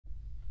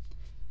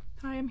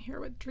Hi, I'm here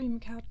with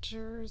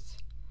Dreamcatcher's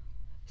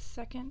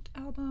second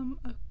album,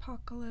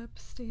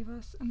 Apocalypse Save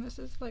Us, and this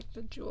is like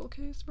the jewel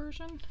case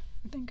version.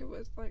 I think it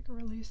was like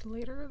released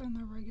later than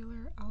the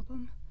regular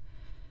album.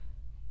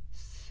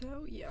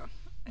 So yeah,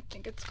 I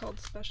think it's called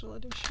Special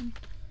Edition.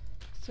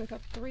 So I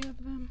got 3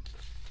 of them.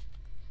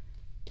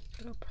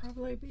 It'll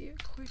probably be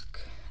a quick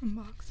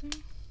unboxing.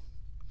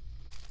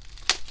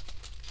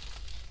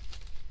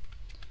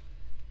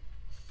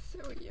 So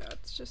yeah,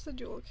 it's just a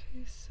jewel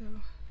case, so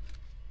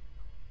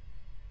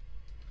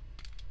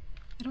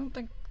I don't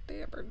think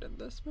they ever did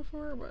this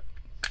before, but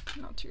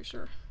I'm not too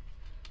sure.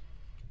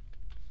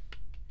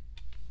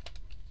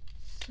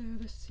 So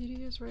the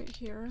CD is right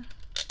here.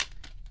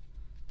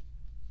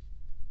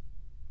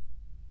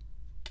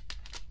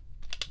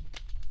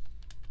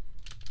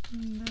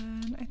 And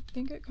then I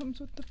think it comes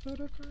with the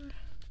photo card.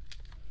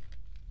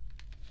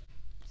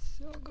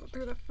 So I'll go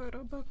through the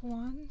photo book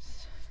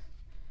once.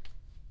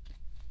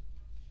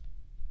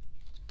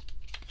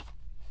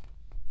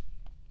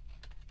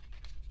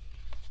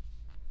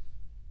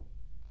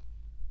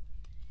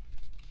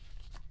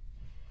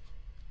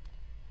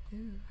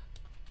 Ooh.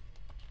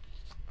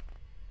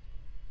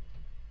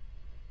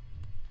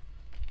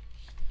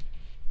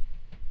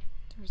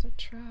 There's the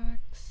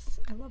tracks.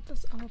 I love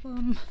this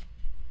album.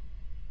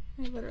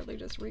 I literally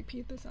just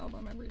repeat this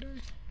album every day.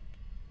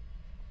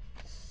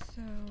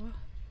 So,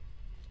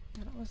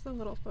 yeah, that was the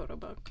little photo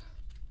book.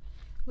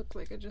 Looked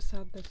like it just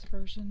had this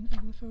version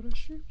of the photo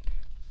shoot.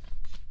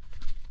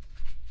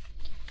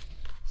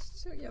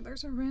 So yeah,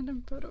 there's a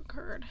random photo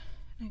card.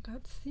 I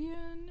got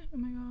Cian. Oh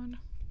my god.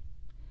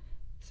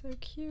 So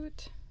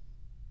cute.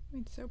 I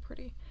mean, so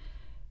pretty.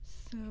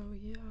 So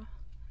yeah,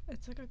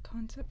 it's like a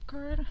concept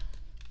card.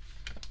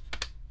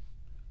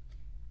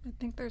 I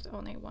think there's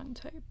only one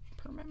type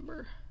per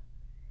member.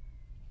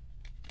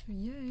 So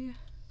yay.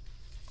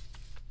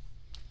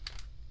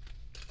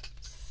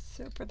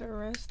 So for the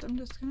rest, I'm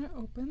just gonna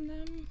open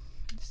them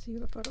and see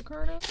the photo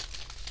card is.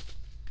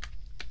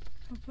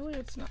 Hopefully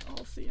it's not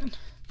all Cian.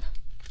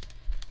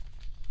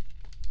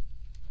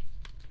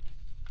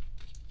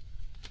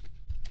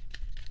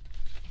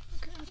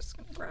 Okay, I'm just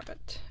gonna grab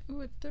it.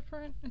 Ooh, it's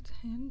different. It's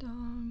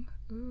Han-Dong.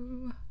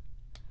 Ooh.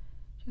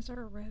 She has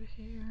our red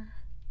hair.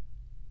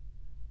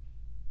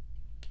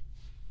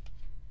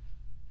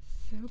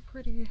 So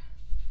pretty.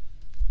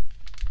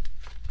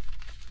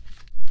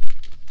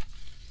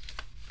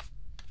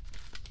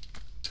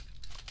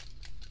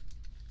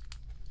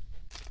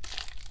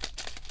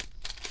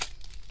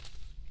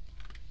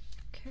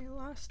 Okay,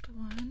 last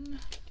one.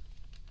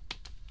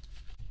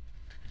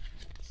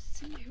 Let's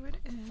see who it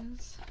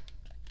is.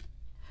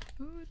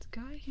 Ooh, it's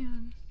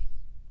Gaihan.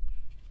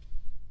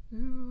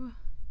 Ooh.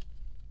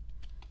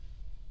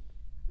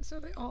 So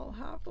they all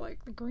have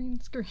like the green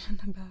screen in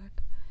the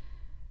back.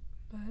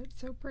 But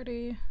it's so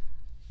pretty.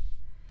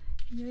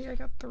 Yay, I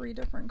got 3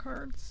 different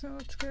cards, so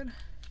that's good.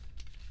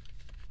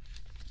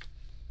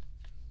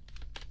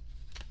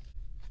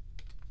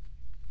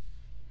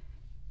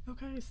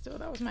 Okay, so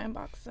that was my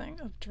unboxing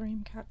of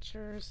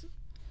Dreamcatcher's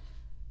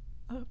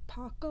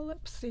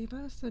Apocalypse Save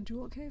Us, the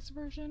jewel case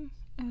version,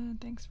 and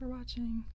thanks for watching.